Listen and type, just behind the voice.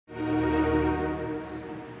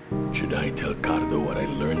Should I tell Cardo what I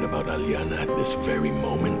learned about Aliana at this very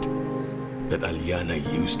moment? That Aliana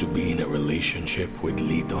used to be in a relationship with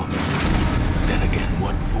Lito? Then again,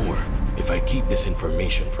 what for? If I keep this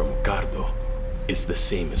information from Cardo, it's the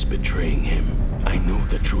same as betraying him. I know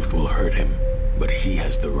the truth will hurt him, but he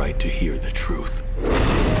has the right to hear the truth.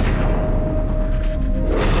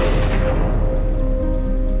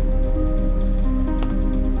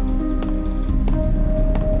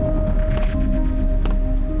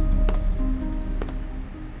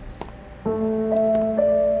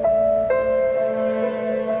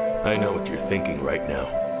 I know what you're thinking right now.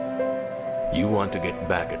 You want to get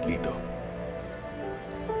back at Lito.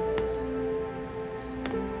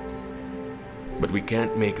 But we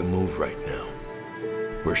can't make a move right now.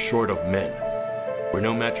 We're short of men. We're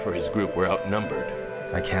no match for his group. We're outnumbered.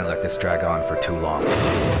 I can't let this drag on for too long.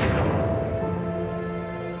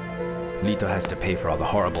 Lito has to pay for all the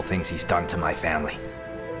horrible things he's done to my family.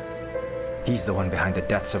 He's the one behind the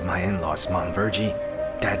deaths of my in-laws, Mom Virgie,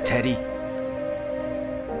 Dad Teddy,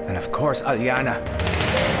 and of course, Aliana.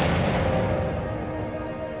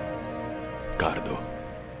 Cardo.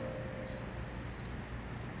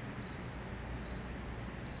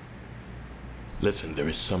 Listen, there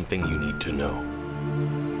is something you need to know.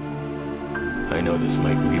 I know this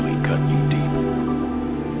might really cut you deep,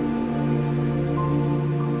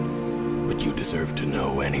 but you deserve to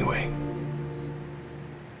know anyway.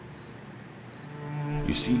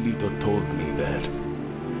 You see, Lito told me that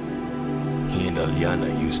he and Aliana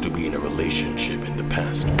used to be in a relationship in the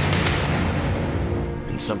past.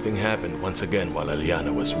 And something happened once again while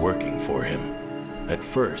Aliana was working for him. At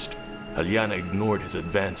first, Aliana ignored his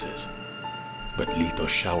advances, but Lito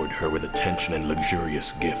showered her with attention and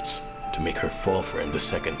luxurious gifts to make her fall for him the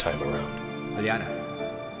second time around. Aliana,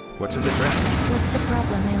 what's with the dress? What's the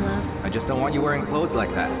problem, my love? I just don't want you wearing clothes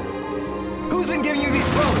like that. Who's been giving you these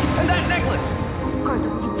clothes? And that necklace? Cardo,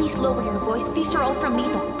 will you please lower your voice? These are all from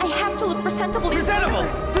Lito. I have to look presentable. Presentable?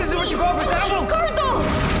 This is what you call presentable? Cardo!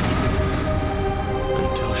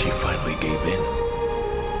 Until she finally gave in.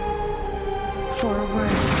 For a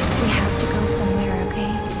word, we have to go somewhere,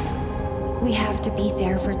 okay? We have to be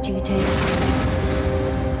there for 2 days.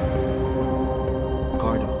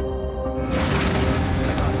 Cardo.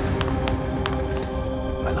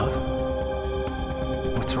 My love?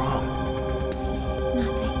 What's wrong?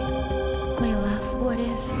 Nothing. My love, what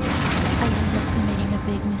if I end up committing a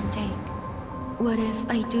big mistake? What if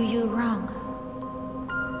I do you wrong?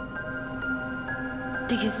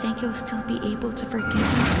 Do you think you'll still be able to forgive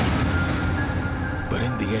me? But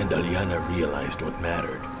in the end, Aliana realized what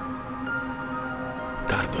mattered.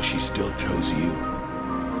 Cardo, she still chose you.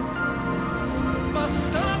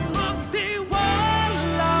 Basta't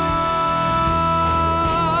magtiwala,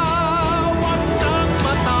 huwag kang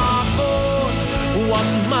matakot, huwag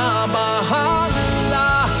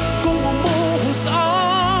mabahala kung umuhos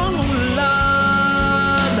ang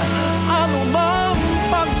ulan. Anumang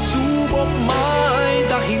pagsubok may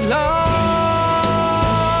dahilan.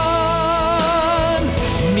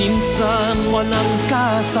 Minsan walang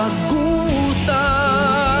kasagutan.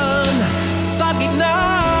 Sa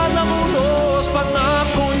gitna ng unos,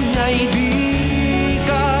 pangako niya'y di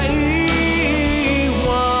kaiwanan.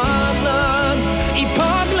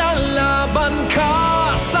 Ipaglalaban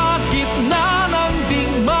ka sa gitna ng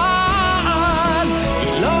digmaan.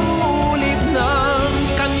 Ilang ulit ng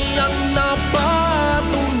kanyang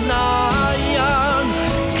napatunayan.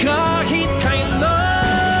 Kahit kailan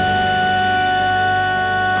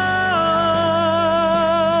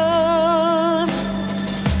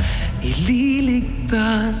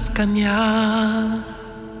ililigtas kanya.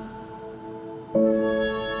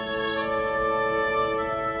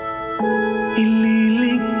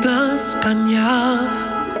 Ililigtas kanya.